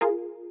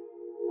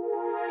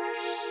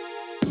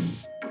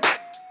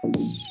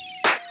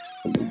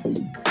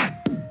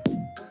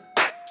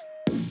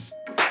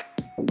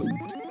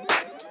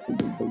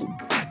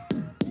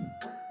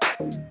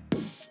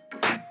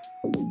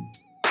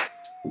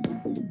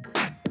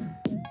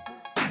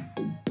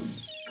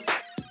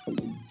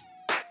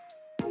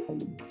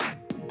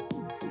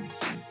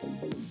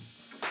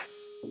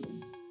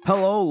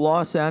Hello,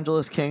 Los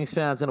Angeles Kings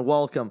fans, and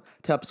welcome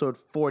to episode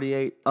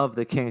 48 of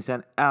the Kings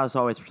Den, as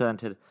always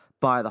presented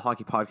by the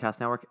Hockey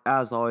Podcast Network.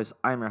 As always,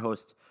 I'm your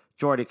host,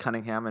 Jordy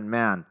Cunningham, and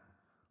man,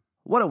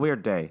 what a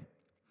weird day.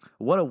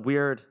 What a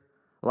weird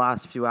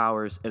last few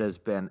hours it has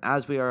been.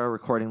 As we are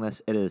recording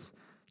this, it is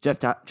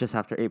just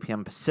after 8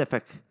 p.m.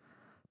 Pacific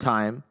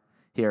time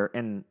here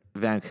in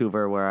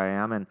Vancouver, where I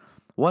am, and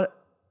what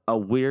a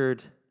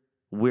weird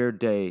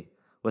day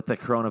with the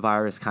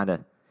coronavirus kind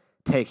of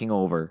taking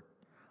over.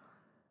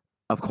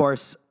 Of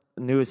course,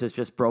 news has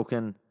just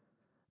broken.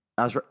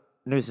 An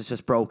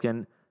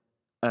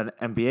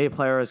NBA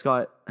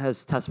player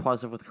has tested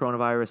positive with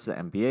coronavirus. The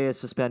NBA is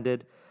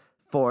suspended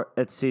for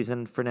its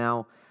season for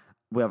now.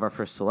 We have our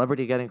first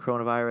celebrity getting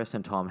coronavirus,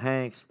 and Tom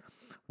Hanks.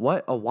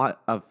 What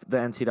of the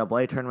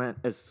NCAA tournament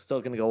is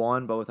still going to go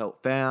on, but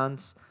without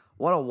fans.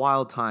 What a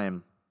wild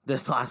time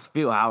this last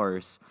few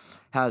hours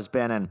has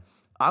been. And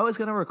I was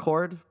going to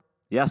record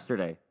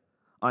yesterday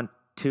on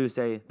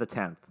Tuesday the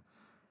 10th.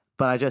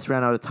 But I just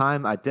ran out of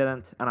time. I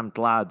didn't, and I'm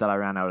glad that I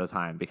ran out of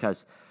time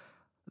because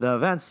the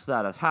events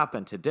that have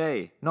happened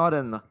today, not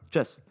in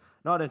just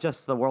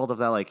the world of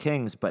the LA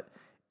Kings, but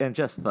in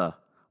just the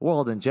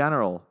world in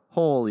general.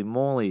 Holy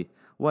moly,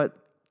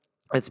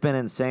 it's been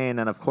insane.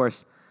 And of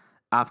course,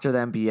 after the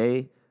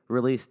NBA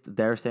released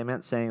their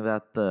statement saying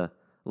that the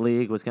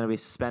league was going to be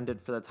suspended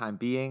for the time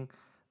being,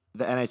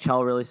 the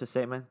NHL released a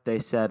statement. They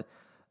said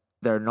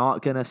they're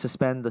not going to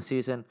suspend the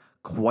season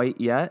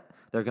quite yet.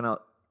 They're going to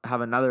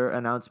have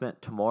another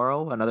statement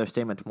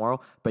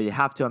tomorrow, but you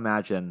have to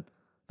imagine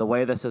the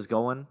way this is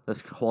going, this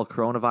whole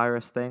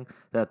coronavirus thing,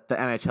 that the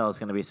NHL is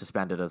going to be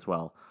suspended as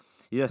well.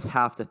 You just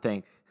have to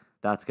think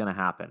that's going to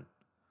happen.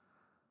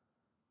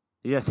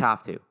 You just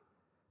have to.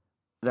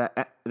 The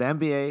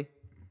NBA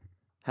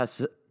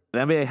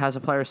has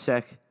a player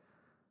sick.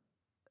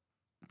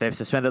 They've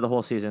suspended the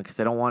whole season because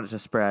they don't want it to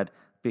spread,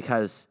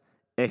 because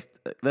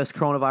this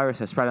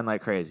coronavirus is spreading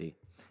like crazy.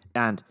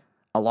 And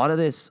a lot of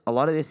these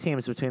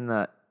teams between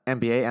the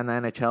NBA and the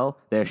NHL,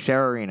 they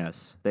share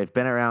arenas. They've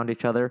been around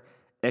each other.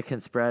 It can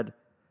spread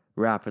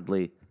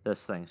rapidly,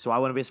 this thing. So I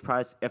wouldn't be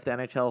surprised if the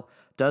NHL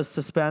does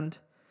suspend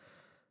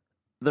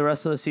the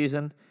rest of the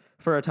season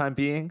for a time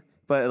being,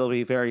 but it'll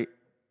be very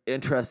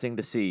interesting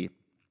to see.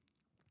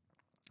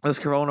 This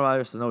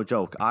coronavirus is no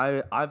joke.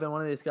 I've been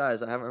one of these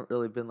guys.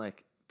 I've been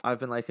like,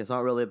 it's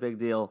not really a big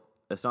deal.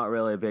 It's not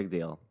really a big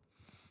deal.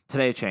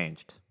 Today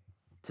changed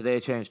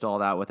all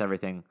that with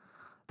everything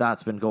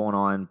that's been going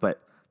on,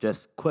 but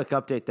just quick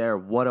update there.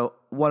 What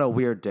a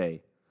weird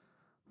day.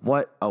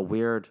 What a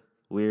weird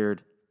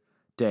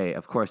day.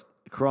 Of course,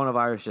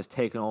 coronavirus just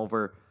taken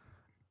over.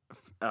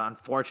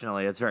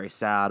 Unfortunately, it's very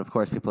sad. Of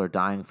course, people are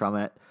dying from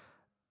it.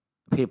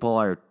 People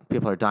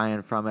are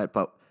dying from it,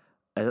 but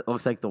it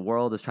looks like the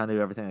world is trying to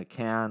do everything it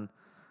can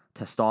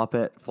to stop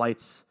it.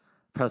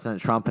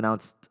 President Trump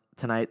announced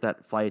tonight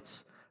that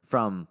flights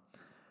from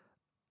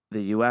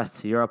the U.S.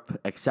 to Europe,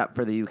 except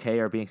for the U.K.,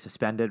 are being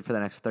suspended for the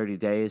next 30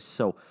 days.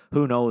 So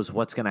who knows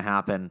what's going to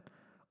happen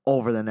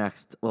over the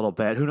next little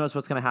bit. Who knows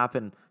what's going to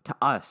happen to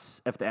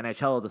us if the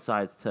NHL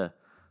decides to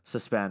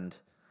suspend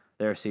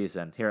their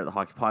season here at the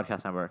Hockey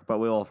Podcast Network. But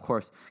we will, of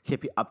course,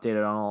 keep you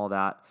updated on all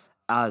that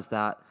as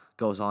that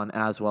goes on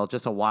as well.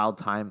 Just a wild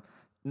time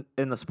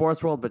in the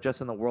sports world, but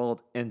just in the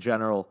world in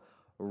general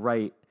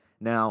right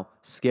now.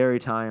 Scary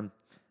time.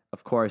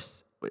 Of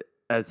course,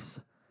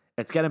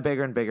 it's getting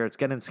bigger and bigger. It's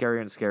getting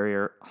scarier and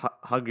scarier.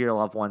 Hug your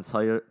loved ones.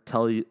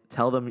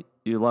 Tell them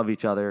you love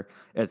each other.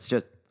 It's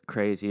just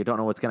crazy. You don't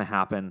know what's going to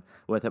happen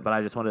with it, but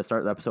I just wanted to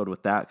start the episode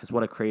with that because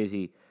what a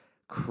crazy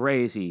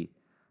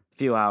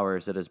few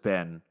hours it has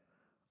been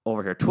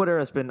over here. Twitter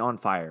has been on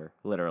fire,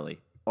 literally,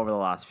 over the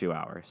last few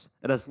hours.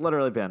 It has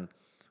literally been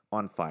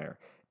on fire.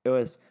 It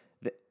was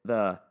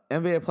the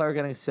NBA player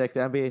getting sick,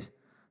 the NBA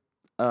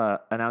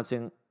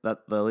announcing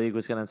that the league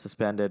was getting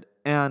suspended,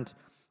 and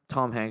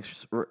Tom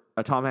Hanks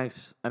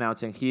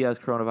announcing he has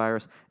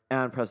coronavirus,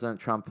 and President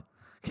Trump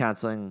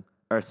canceling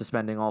or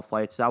suspending all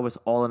flights. That was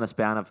all in a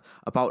span of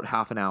about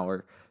half an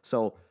hour.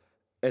 So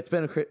it's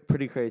been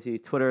pretty crazy.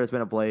 Twitter has been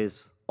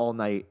ablaze all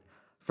night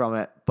from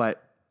it,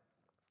 but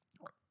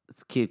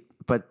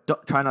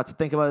try not to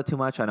think about it too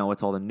much. I know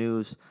it's all the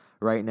news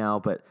right now,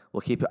 but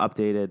we'll keep you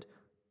updated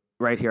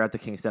right here at the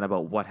Kings Den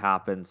about what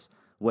happens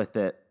with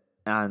it.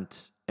 And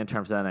in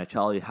terms of the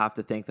NHL, you have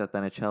to think that the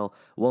NHL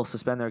will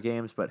suspend their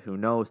games, but who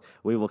knows?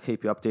 We will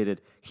keep you updated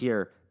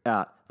here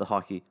at the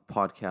Hockey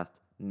Podcast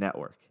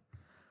Network.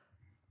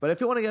 But if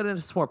you want to get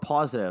into some more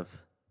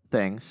positive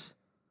things,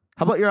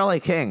 how about your LA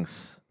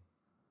Kings?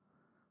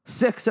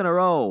 6 in a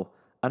row,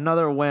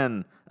 another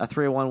win, a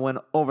 3-1 win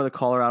over the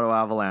Colorado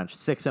Avalanche.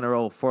 6 in a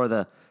row for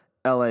the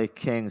LA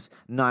Kings,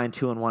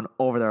 9-2-1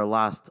 over their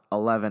last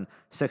 11,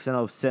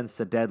 6-0 since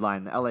the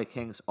deadline. The LA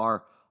Kings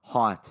are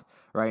hot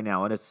right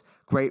now, and it's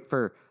great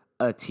for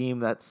a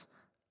team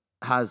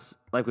has,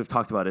 like we've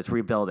talked about, it's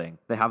rebuilding.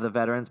 They have the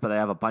veterans, but they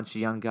have a bunch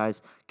of young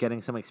guys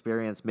getting some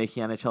experience,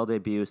 making NHL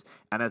debuts,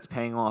 and it's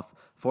paying off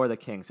for the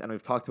Kings. And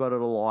we've talked about it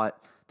a lot.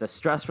 the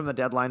stress from the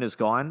deadline is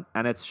gone,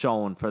 and it's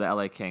shown for the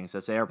LA Kings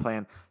as they are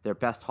playing their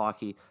best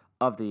hockey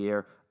of the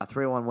year. A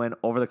 3-1 win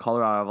over the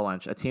Colorado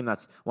Avalanche, a team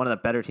that's one of the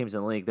better teams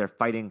in the league. They're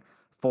fighting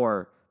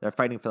for the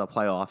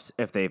playoffs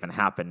if they even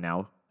happen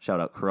now. Shout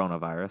out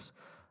coronavirus.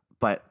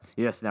 But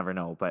you just never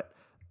know. But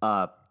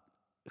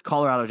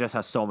Colorado just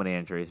has so many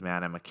injuries,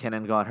 man. And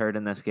McKinnon got hurt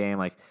in this game.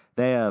 Like,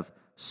 they have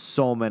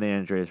so many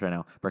injuries right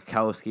now.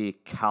 Burkowski,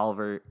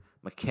 Calvert,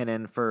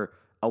 McKinnon for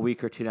a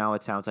week or two now.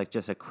 It sounds like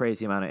just a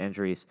crazy amount of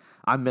injuries.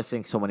 I'm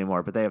missing so many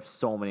more, but they have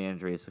so many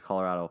injuries, the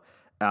Colorado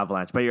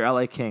Avalanche. But your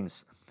LA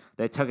Kings,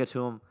 they took it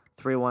to them.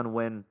 3-1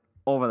 win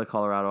over the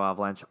Colorado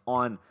Avalanche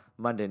on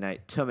Monday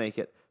night to make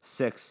it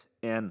 6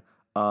 in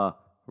a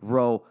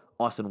row.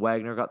 Austin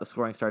Wagner got the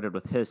scoring started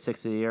with his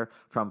 6th of the year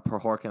from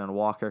Prohorkin and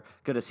Walker.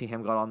 Good to see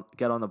him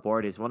get on the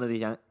board. He's one of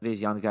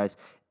these young guys.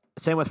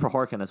 Same with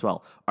Prohorkin as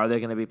well. Are they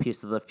going to be a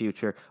piece of the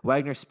future?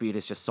 Wagner's speed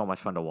is just so much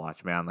fun to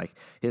watch, man. Like,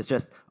 it's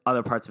just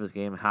other parts of his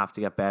game have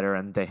to get better,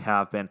 and they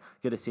have been.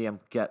 Good to see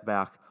him get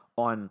back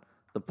on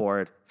the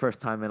board.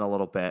 First time in a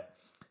little bit.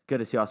 Good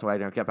to see Austin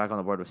Wagner get back on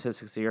the board with his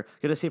 6th year.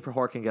 Good to see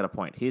Prohorkin get a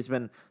point. He's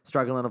been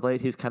struggling of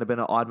late. He's kind of been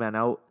an odd man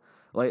out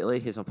lately.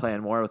 He's been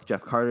playing more with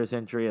Jeff Carter's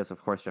injury, as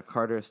of course Jeff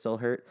Carter is still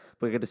hurt.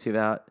 But good to see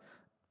that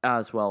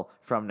as well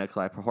from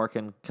Nikolai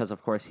Prohorkin, because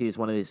of course he's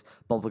one of these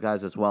bubble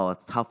guys as well.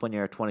 It's tough when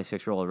you're a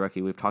 26-year-old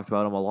rookie. We've talked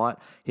about him a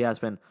lot. He has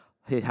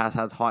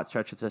had hot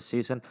stretches this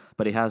season,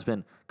 but he has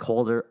been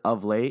colder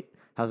of late.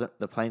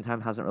 The playing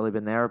time hasn't really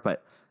been there,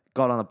 but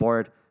got on the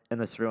board in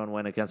this 3-1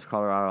 win against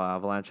Colorado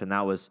Avalanche, and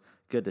that was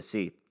good to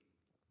see.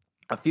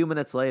 A few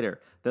minutes later,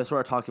 this is where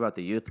we're talking about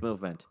the youth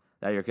movement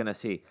that you're going to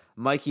see.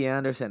 Mikey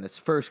Anderson, his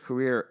first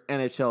career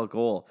NHL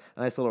goal.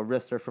 A nice little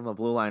wrister from the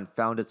blue line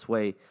found its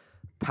way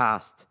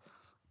past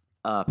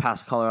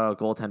Colorado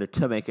goaltender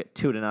to make it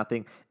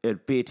 2-0. It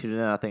would be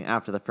 2-0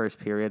 after the first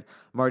period.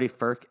 Marty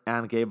Firk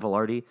and Gabe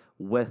Vilardi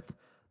with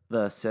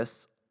the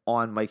assists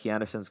on Mikey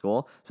Anderson's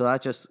goal. So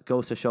that just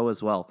goes to show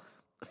as well.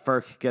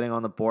 Firk getting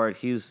on the board.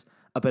 He's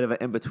a bit of an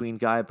in-between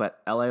guy,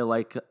 but LA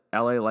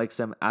likes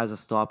him as a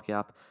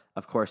stopgap.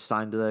 Of course,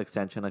 signed to the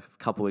extension a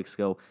couple weeks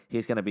ago.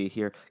 He's going to be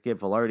here. Gabe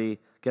Vilardi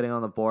getting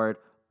on the board.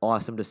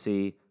 Awesome to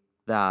see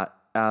that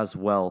as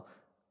well,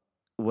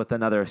 with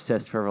another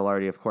assist for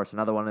Vilardi. Of course,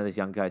 another one of these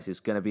young guys who's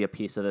going to be a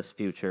piece of this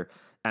future.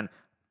 And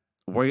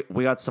we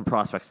got some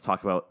prospects to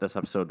talk about this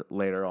episode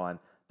later on.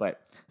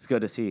 But it's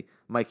good to see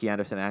Mikey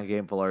Anderson and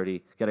Gabe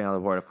Vilardi getting on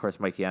the board. Of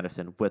course, Mikey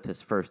Anderson with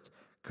his first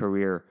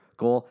career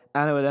goal.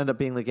 And it would end up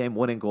being the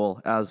game-winning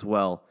goal as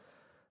well.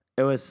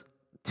 It was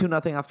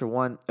 2-0 after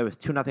 1. It was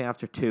 2-0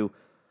 after 2.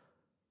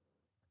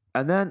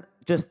 And then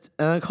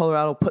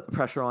Colorado put the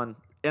pressure on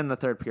in the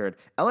third period.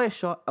 LA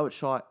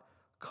outshot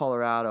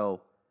Colorado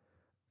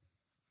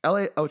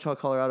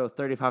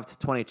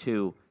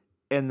 35-22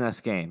 in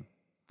this game.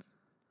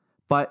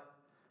 But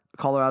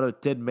Colorado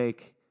did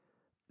make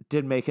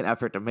an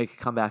effort to make a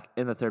comeback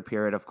in the third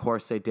period. Of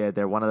course they did.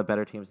 They're one of the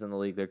better teams in the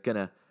league. They're going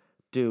to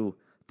do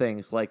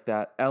things like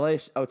that. LA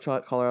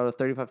outshot Colorado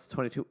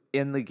 35-22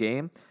 in the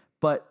game,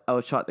 but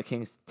outshot the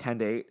Kings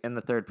 10-8 in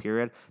the third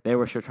period. They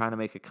were sure trying to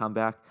make a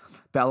comeback.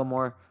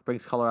 Baltimore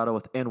brings Colorado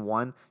within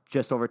 1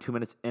 just over 2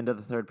 minutes into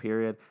the third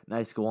period.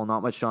 Nice goal.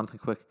 Not much Jonathan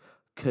Quick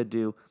could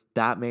do.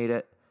 That made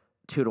it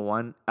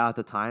 2-1 at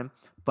the time.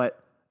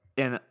 But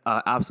in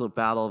an absolute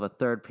battle of a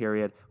third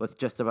period with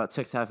just about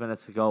 6.5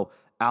 minutes to go,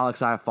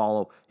 Alex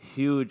Iafallo,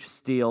 huge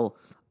steal,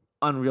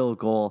 unreal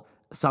goal.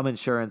 Some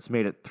insurance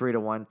made it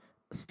 3-1.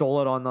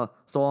 Stole on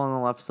the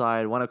left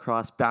side, went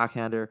across,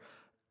 backhander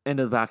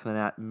into the back of the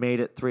net, made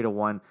it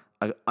 3-1.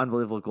 An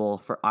unbelievable goal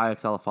for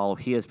Alex Iafallo.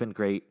 He has been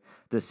great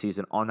this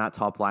season on that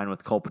top line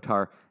with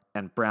Kopitar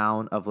and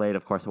Brown of late.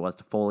 Of course, it was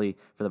to Foley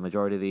for the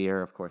majority of the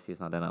year. Of course, he's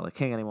not an LA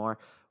King anymore.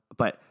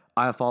 But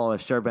Iafallo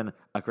has sure been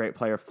a great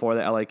player for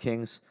the LA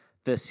Kings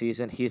this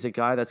season. He's a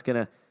guy that's going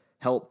to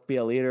help be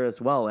a leader as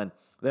well. And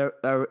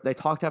they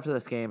talked after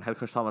this game. Head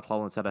coach Tom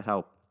McClellan said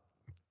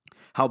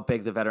how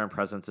big the veteran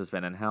presence has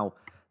been and how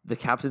the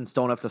captains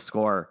don't have to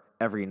score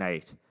every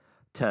night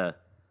to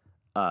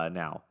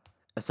now.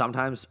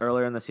 Sometimes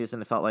earlier in the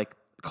season, it felt like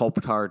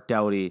Kopitar,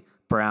 Doughty,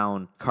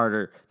 Brown,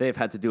 Carter, they've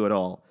had to do it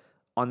all.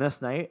 On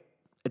this night,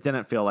 it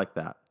didn't feel like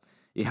that.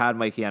 You had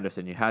Mikey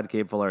Anderson, you had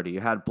Gabe Vilardi, you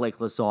had Blake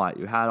Lizotte,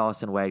 you had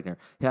Austin Wagner,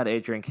 you had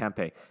Adrian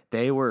Kempe.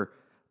 They were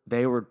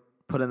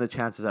putting the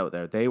chances out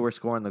there. They were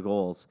scoring the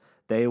goals.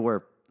 They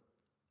were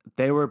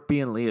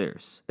being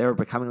leaders. They were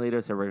becoming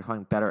leaders. They were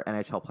becoming better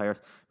NHL players.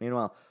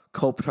 Meanwhile,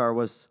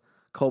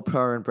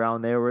 Kopitar and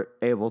Brown, they were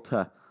able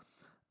to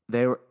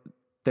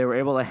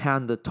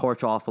hand the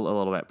torch off a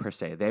little bit, per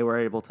se. They were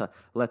able to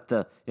let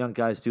the young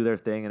guys do their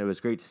thing, and it was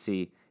great to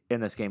see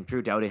in this game.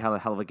 Drew Doughty had a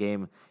hell of a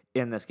game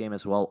in this game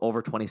as well,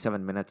 over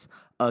 27 minutes.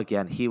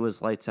 Again, he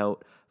was lights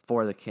out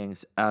for the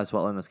Kings as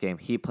well in this game.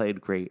 He played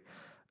great.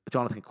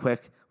 Jonathan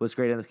Quick was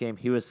great in this game.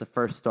 He was the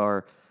first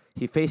star.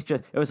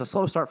 It was a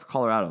slow start for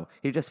Colorado.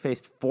 He just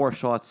faced 4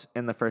 shots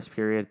in the first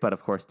period, but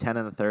of course 10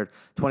 in the third,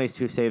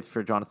 22 saves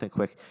for Jonathan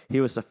Quick.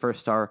 He was the first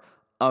star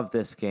of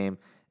this game,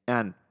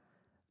 and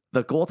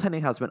The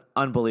goaltending has been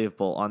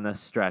unbelievable on this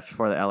stretch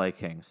for the LA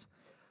Kings.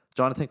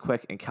 Jonathan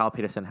Quick and Cal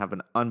Peterson have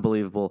been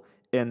unbelievable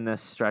in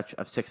this stretch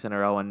of 6 in a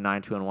row and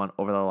 9-2-1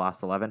 over the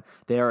last 11.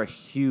 They are a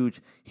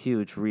huge,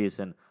 huge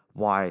reason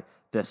why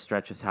this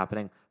stretch is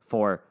happening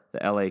for the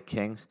LA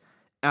Kings.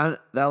 And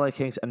the LA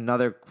Kings,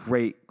 another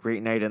great,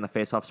 great night in the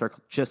faceoff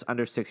circle, just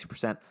under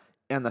 60%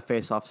 in the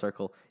faceoff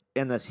circle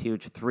in this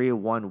huge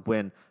 3-1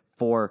 win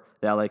for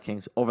the LA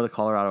Kings over the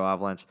Colorado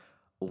Avalanche.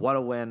 What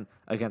a win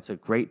against a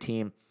great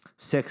team.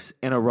 6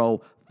 in a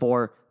row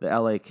for the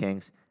LA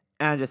Kings.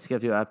 And just to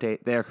give you an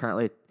update, they are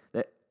currently,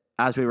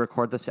 as we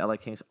record this, the LA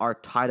Kings are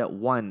tied at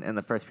 1 in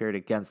the first period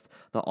against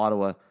the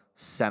Ottawa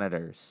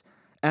Senators.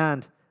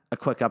 And a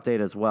quick update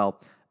as well.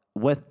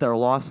 With their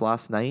loss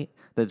last night,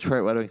 the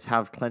Detroit Red Wings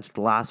have clinched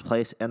last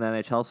place in the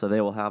NHL, so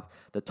they will have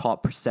the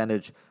top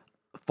percentage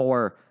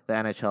for the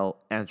NHL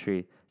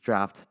entry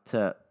draft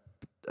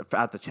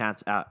at the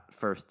chance at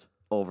first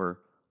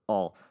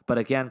overall. But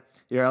again,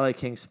 your LA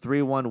Kings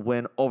 3-1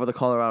 win over the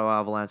Colorado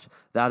Avalanche.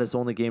 That is the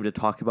only game to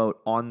talk about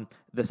on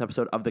this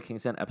episode of the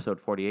Kings Den, episode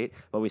 48.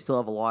 But we still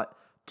have a lot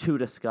to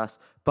discuss.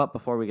 But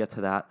before we get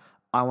to that,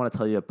 I want to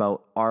tell you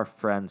about our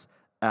friends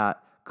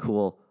at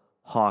Cool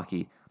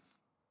Hockey.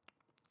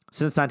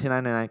 Since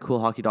 1999,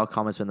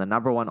 CoolHockey.com has been the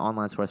 #1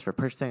 online source for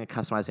purchasing and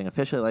customizing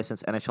officially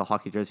licensed NHL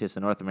hockey jerseys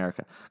in North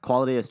America.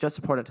 Quality is just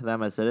as important to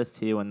them as it is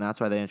to you, and that's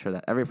why they ensure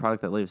that every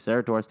product that leaves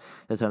their doors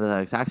is under the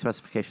exact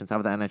specifications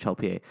of the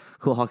NHLPA.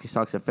 Cool Hockey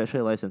stocks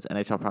officially licensed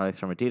NHL products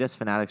from Adidas,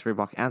 Fanatics,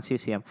 Reebok, and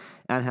CCM,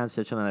 and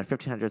hand-stitched them in their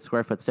 1,500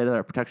 square foot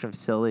state-of-the-art production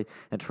facility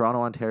in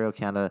Toronto, Ontario,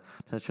 Canada,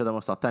 to ensure the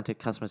most authentic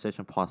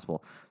customization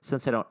possible.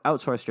 Since they don't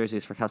outsource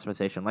jerseys for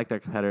customization like their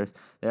competitors,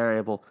 they are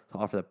able to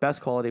offer the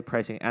best quality,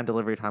 pricing, and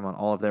delivery time on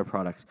all of their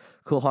products.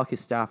 Cool Hockey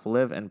staff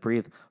live and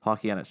breathe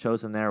hockey, and it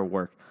shows in their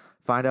work.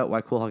 Find out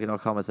why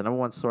CoolHockey.com is the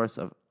 #1 source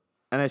of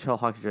NHL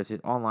hockey jerseys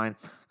online.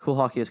 Cool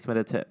Hockey is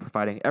committed to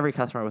providing every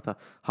customer with a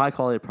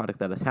high-quality product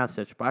that is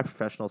hand-stitched by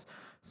professionals.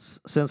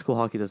 Since Cool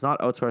Hockey does not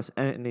outsource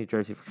any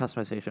jersey for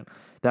customization,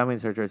 that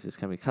means their jerseys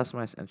can be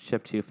customized and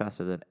shipped to you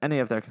faster than any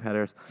of their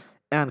competitors.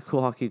 And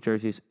Cool Hockey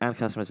jerseys and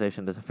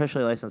customization is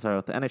officially licensed by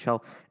both the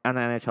NHL and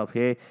the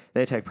NHLPA.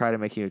 They take pride in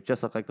making you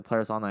just look like the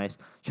players on the ice.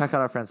 Check out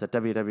our friends at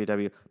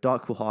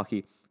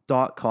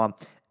www.coolhockey.com.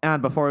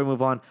 And before we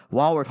move on,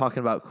 while we're talking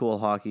about Cool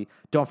Hockey,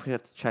 don't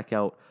forget to check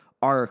out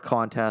our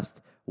contest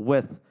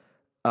with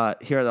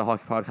here at the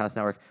Hockey Podcast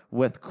Network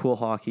with Cool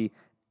Hockey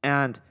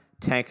and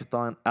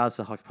Tankathon, as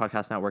the Hockey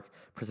Podcast Network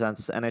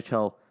presents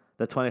the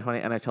 2020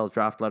 NHL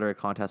Draft Lottery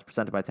Contest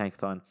presented by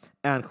Tankathon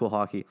and Cool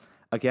Hockey.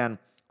 Again,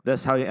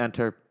 this is how you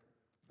enter.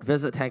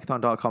 Visit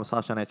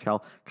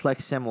tankathon.com/NHL,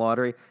 click Sim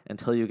Lottery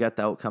until you get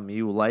the outcome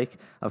you like.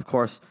 Of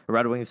course,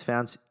 Red Wings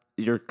fans,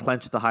 you're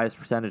clinched the highest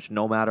percentage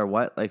no matter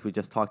what, like we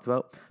just talked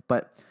about.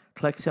 But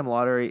click Sim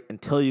Lottery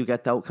until you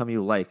get the outcome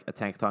you like at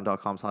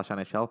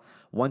tankathon.com/NHL.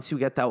 Once you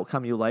get the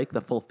outcome you like,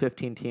 the full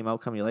 15-team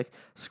outcome you like,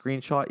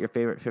 screenshot your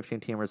favorite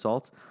 15-team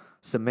results,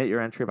 submit your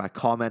entry by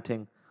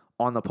commenting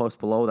on the post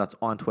below. That's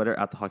on Twitter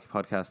at the Hockey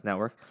Podcast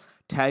Network.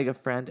 Tag a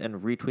friend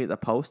and retweet the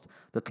post.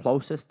 The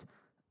closest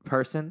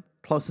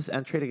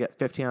entry to get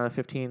 15 out of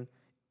 15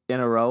 in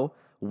a row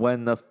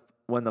when the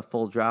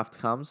full draft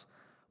comes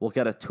will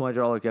get a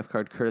 $200 gift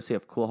card courtesy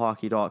of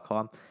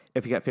CoolHockey.com.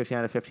 If you get 15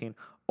 out of 15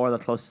 or the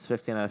closest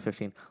 15 out of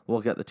 15,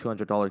 we'll get the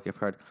 $200 gift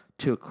card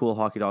to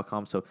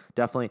CoolHockey.com. So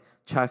definitely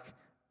check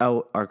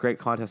out our great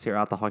contest here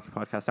at the Hockey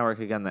Podcast Network.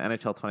 Again, the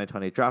NHL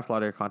 2020 Draft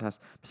Lottery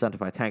Contest presented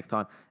by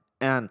Tankathon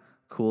and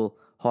Cool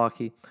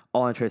Hockey.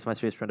 All entries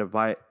must be printed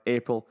by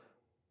April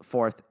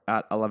 4th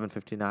at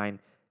 11:59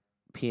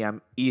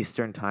 p.m.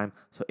 Eastern Time,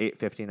 so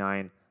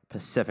 8:59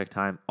 Pacific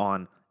Time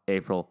on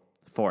April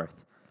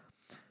 4th.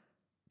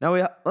 Now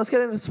let's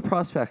get into some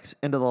prospects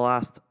in the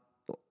last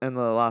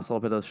little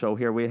bit of the show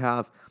here.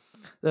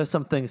 There's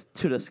some things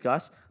to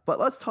discuss, but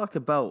let's talk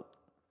about.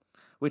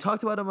 We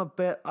talked about him a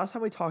bit. Last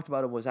time we talked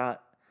about him was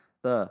at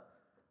the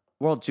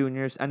World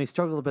Juniors, and he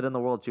struggled a bit in the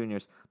World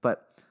Juniors.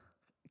 But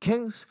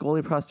Kings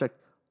goalie prospect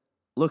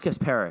Lucas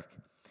Perrick,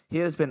 he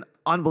has been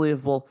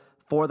unbelievable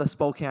for the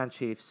Spokane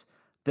Chiefs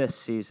this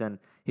season.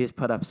 He's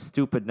put up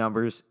stupid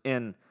numbers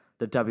in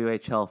the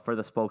WHL for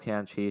the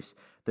Spokane Chiefs.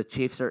 The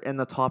Chiefs are in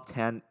the top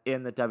 10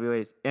 in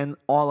the in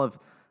all of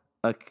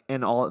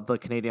the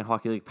Canadian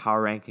Hockey League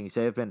power rankings.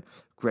 They have been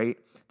great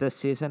this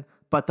season.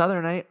 But the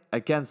other night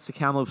against the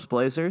Kamloops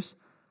Blazers,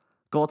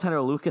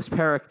 goaltender Lucas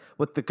Perrick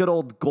with the good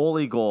old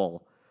goalie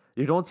goal.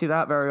 You don't see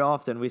that very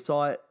often. We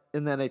saw it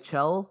in the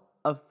NHL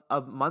a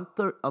month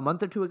or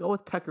two ago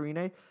with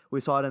Pecorine.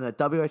 We saw it in the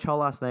WHL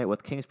last night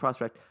with Kings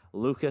prospect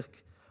Lucas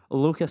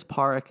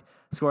Perrick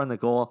scoring the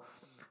goal.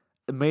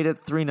 It made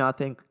it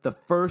 3-0. The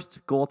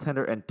first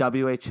goaltender in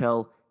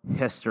WHL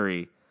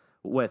history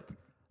with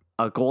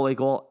a goalie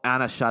goal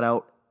and a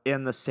shutout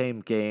in the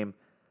same game.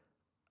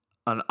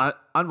 An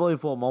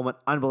unbelievable moment,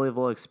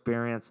 unbelievable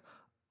experience.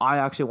 I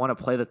actually want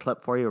to play the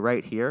clip for you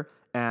right here,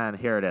 and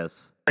here it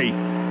is.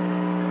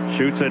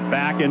 Shoots it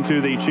back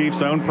into the Chiefs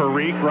zone.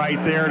 Parikh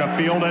right there to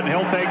field it.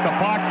 He'll take the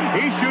puck.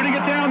 He's shooting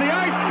it down the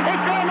ice.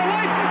 It's going to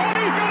late, and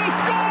he's going to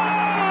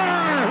score!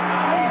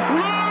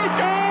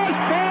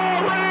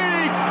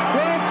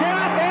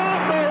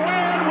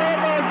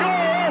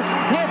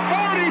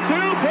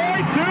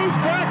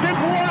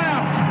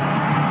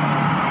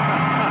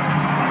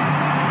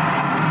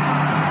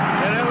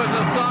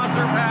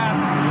 laser pass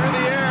through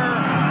the air.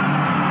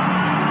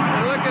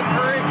 And look at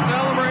Parikh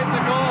celebrating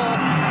the goal.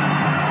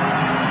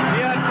 He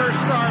had first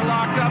star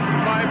locked up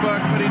in my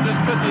book, but he just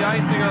put the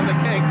icing on the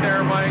cake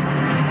there, Mike.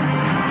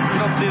 You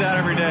don't see that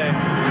every day.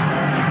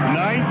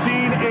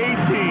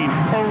 1918,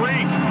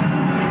 Parikh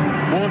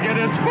will get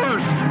his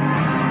first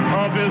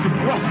of his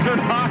Western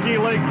Hockey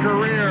League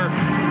career.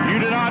 You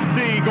do not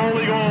see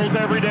goalie goals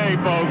every day,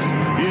 folks.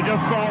 You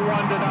just saw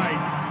one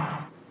tonight.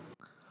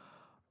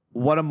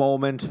 What a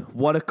moment.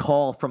 What a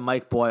call from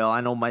Mike Boyle.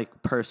 I know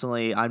Mike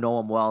personally. I know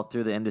him well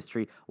through the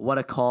industry. What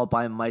a call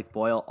by Mike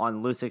Boyle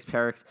on Lusik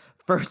Perich's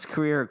first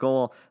career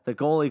goal, the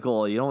goalie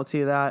goal. You don't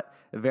see that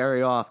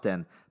very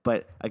often.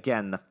 But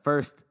again, the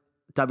first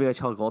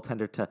WHL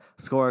goaltender to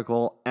score a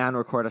goal and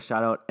record a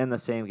shutout in the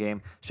same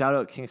game. Shout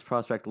out Kings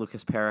prospect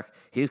Lucas Perrick.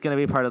 He's going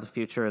to be part of the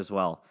future as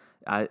well.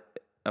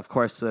 Of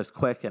course, there's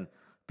Quick and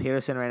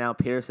Peterson right now.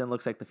 Peterson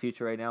looks like the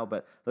future right now,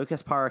 but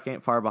Lucas Perrick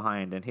ain't far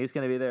behind, and he's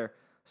going to be there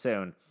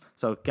soon.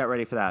 So get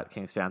ready for that,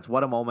 Kings fans.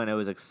 What a moment. It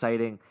was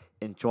exciting.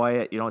 Enjoy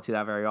it. You don't see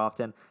that very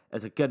often.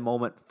 It's a good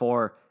moment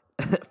for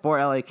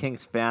LA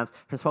Kings fans,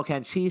 for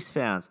Spokane Chiefs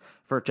fans,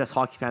 for just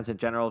hockey fans in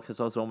general, because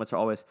those moments are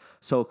always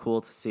so cool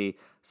to see.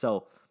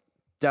 So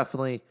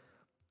definitely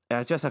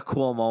just a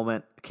cool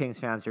moment. Kings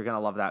fans, you're going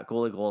to love that.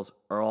 Goalie goals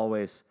are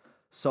always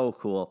so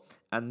cool.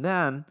 And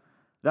then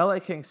the LA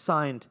Kings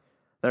signed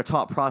their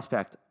top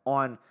prospect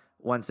on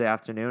Wednesday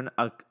afternoon.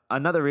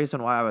 Another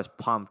reason why I was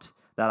pumped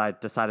that I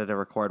decided to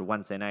record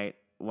Wednesday night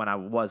when I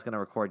was going to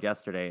record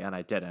yesterday and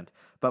I didn't.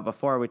 But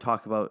before we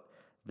talk about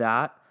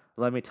that,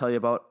 let me tell you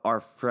about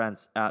our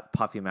friends at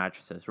Puffy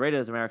Mattresses.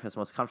 Rated as America's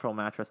most comfortable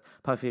mattress,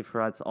 Puffy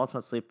provides the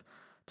ultimate sleep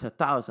to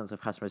thousands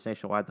of customers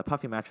nationwide. The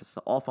Puffy mattress is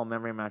an all-foam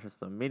memory mattress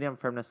with a medium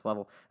firmness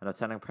level and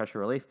outstanding pressure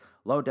relief.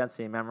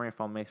 Low-density memory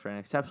foam makes for an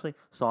exceptionally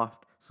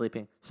soft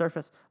sleeping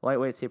surface.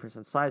 Lightweight sleepers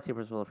and side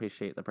sleepers will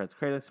appreciate the bird's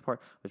cradling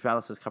support, which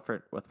balances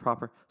comfort with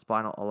proper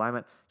spinal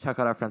alignment. Check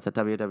out our friends at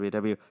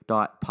www.puffy.ca.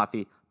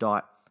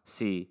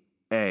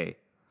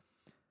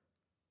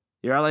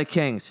 Your LA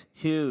Kings,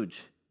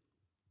 huge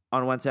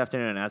on Wednesday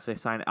afternoon as they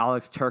signed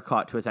Alex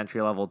Turcotte to his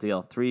entry-level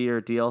deal.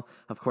 3-year deal,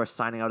 of course,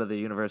 signing out of the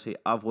University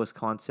of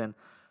Wisconsin.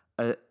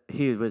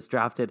 He was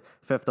drafted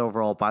 5th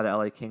overall by the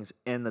LA Kings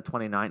in the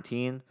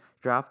 2019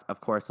 draft. Of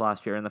course,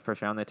 last year in the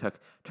first round, they took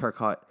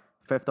Turcotte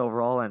 5th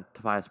overall and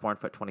Tobias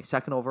Bornfoot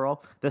 22nd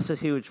overall. This is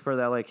huge for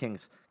the LA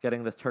Kings,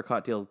 getting this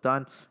Turcotte deal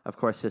done. Of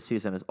course, his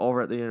season is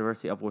over at the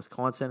University of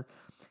Wisconsin.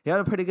 He had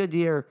a pretty good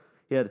year.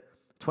 He had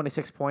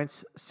 26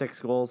 points,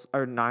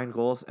 9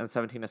 goals, and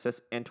 17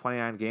 assists in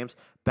 29 games.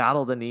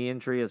 Battled a knee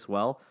injury as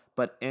well,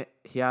 but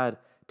he had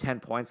 10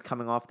 points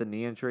coming off the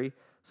knee injury.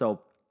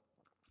 So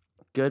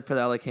good for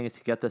the LA Kings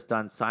to get this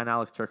done. Sign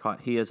Alex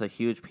Turcotte. He is a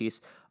huge piece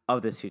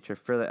of this future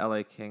for the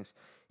LA Kings.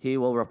 He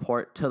will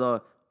report to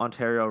the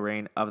Ontario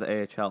Reign of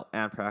the AHL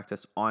and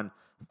practice on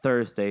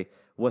Thursday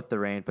with the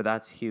Reign, but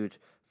that's huge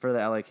for the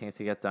LA Kings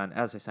to get done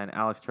as they sign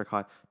Alex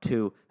Turcotte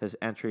to his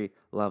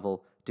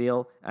entry-level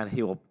deal, and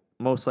he will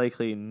most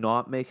likely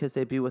not make his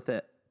debut with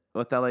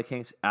LA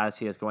Kings as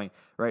he is going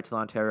right to the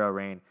Ontario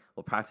Reign.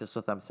 We'll practice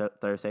with them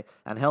Thursday,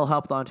 and he'll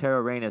help the Ontario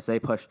Reign as they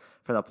push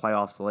for the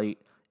playoffs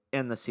late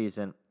in the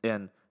season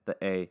in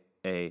the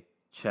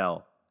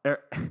AHL.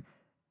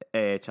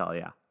 AHL,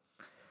 yeah.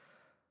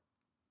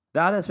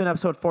 That has been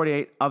episode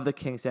 48 of the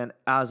Kings Den.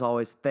 As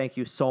always, thank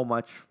you so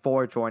much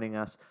for joining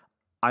us.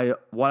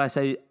 What I usually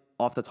say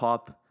off the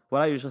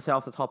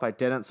top, I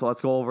didn't, so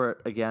let's go over it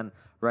again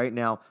right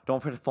now.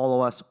 Don't forget to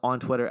follow us on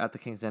Twitter at the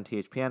Kings Den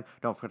THPN.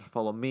 Don't forget to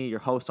follow me, your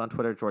host, on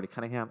Twitter, Jordy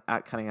Cunningham,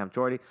 at Cunningham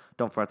Jordy.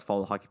 Don't forget to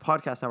follow the Hockey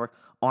Podcast Network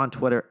on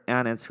Twitter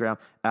and Instagram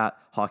at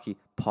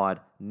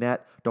HockeyPodNet.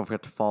 Don't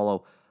forget to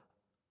follow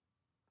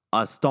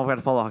us. Don't forget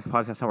to follow the Hockey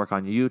Podcast Network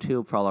on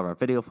YouTube for all of our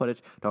video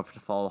footage. Don't forget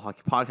to follow the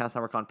Hockey Podcast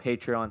Network on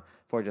Patreon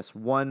for just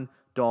 $1.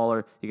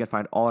 You can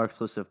find all our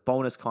exclusive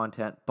bonus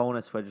content,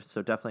 bonus footage.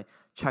 So definitely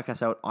check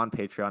us out on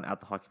Patreon at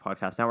the Hockey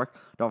Podcast Network.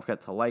 Don't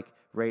forget to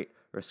rate,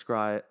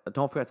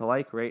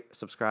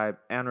 subscribe,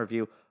 and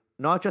review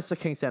not just the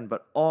Kings Den,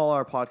 but all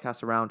our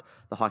podcasts around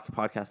the Hockey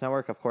Podcast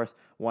Network. Of course,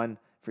 one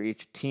for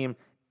each team,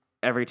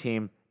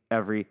 everywhere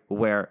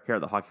here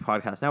at the Hockey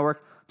Podcast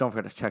Network. Don't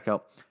forget to check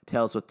out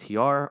Tales with TR,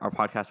 our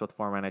podcast with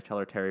former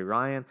NHLer Terry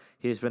Ryan.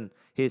 He's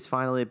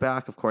finally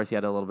back. Of course, he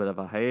had a little bit of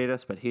a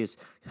hiatus, but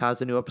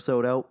has a new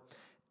episode out.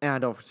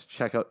 And don't forget to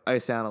check out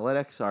Ice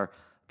Analytics, our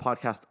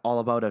podcast all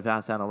about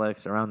advanced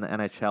analytics around the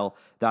NHL.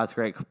 That's a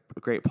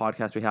great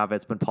podcast we have.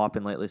 It's been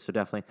popping lately, so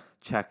definitely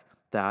check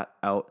that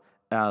out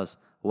as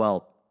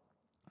well.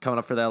 Coming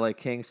up for the LA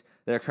Kings,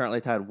 they're currently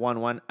tied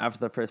 1-1 after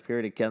the first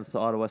period against the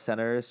Ottawa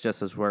Senators,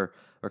 just as we're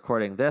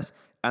recording this.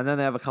 And then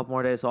they have a couple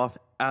more days off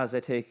as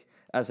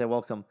they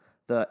welcome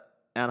the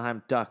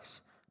Anaheim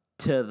Ducks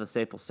to the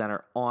Staples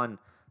Center on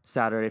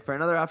Saturday for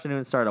another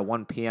afternoon start at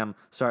 1 p.m.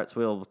 starts.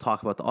 We'll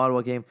talk about the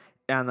Ottawa game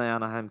and the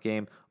Anaheim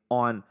game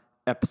on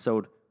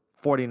episode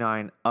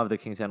 49 of the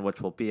Kings Den,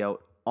 which will be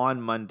out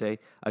on Monday.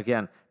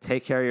 Again,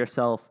 take care of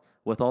yourself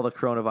with all the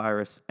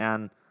coronavirus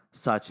and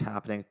such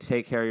happening.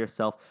 Take care of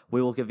yourself.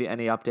 We will give you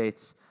any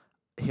updates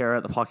here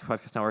at the Pocket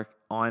Podcast Network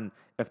on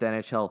if the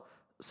NHL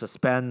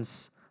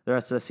suspends the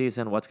rest of the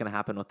season, what's going to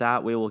happen with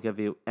that. We will give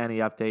you any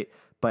update.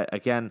 But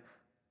again,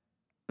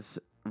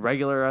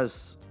 regular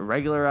as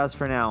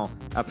for now,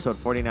 episode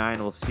 49.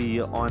 We'll see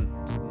you on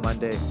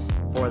Monday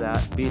for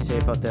that. Be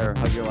safe out there.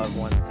 Hug your loved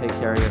ones. Take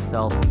care of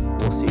yourself.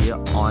 We'll see you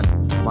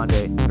on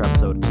Monday for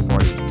episode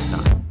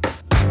 49.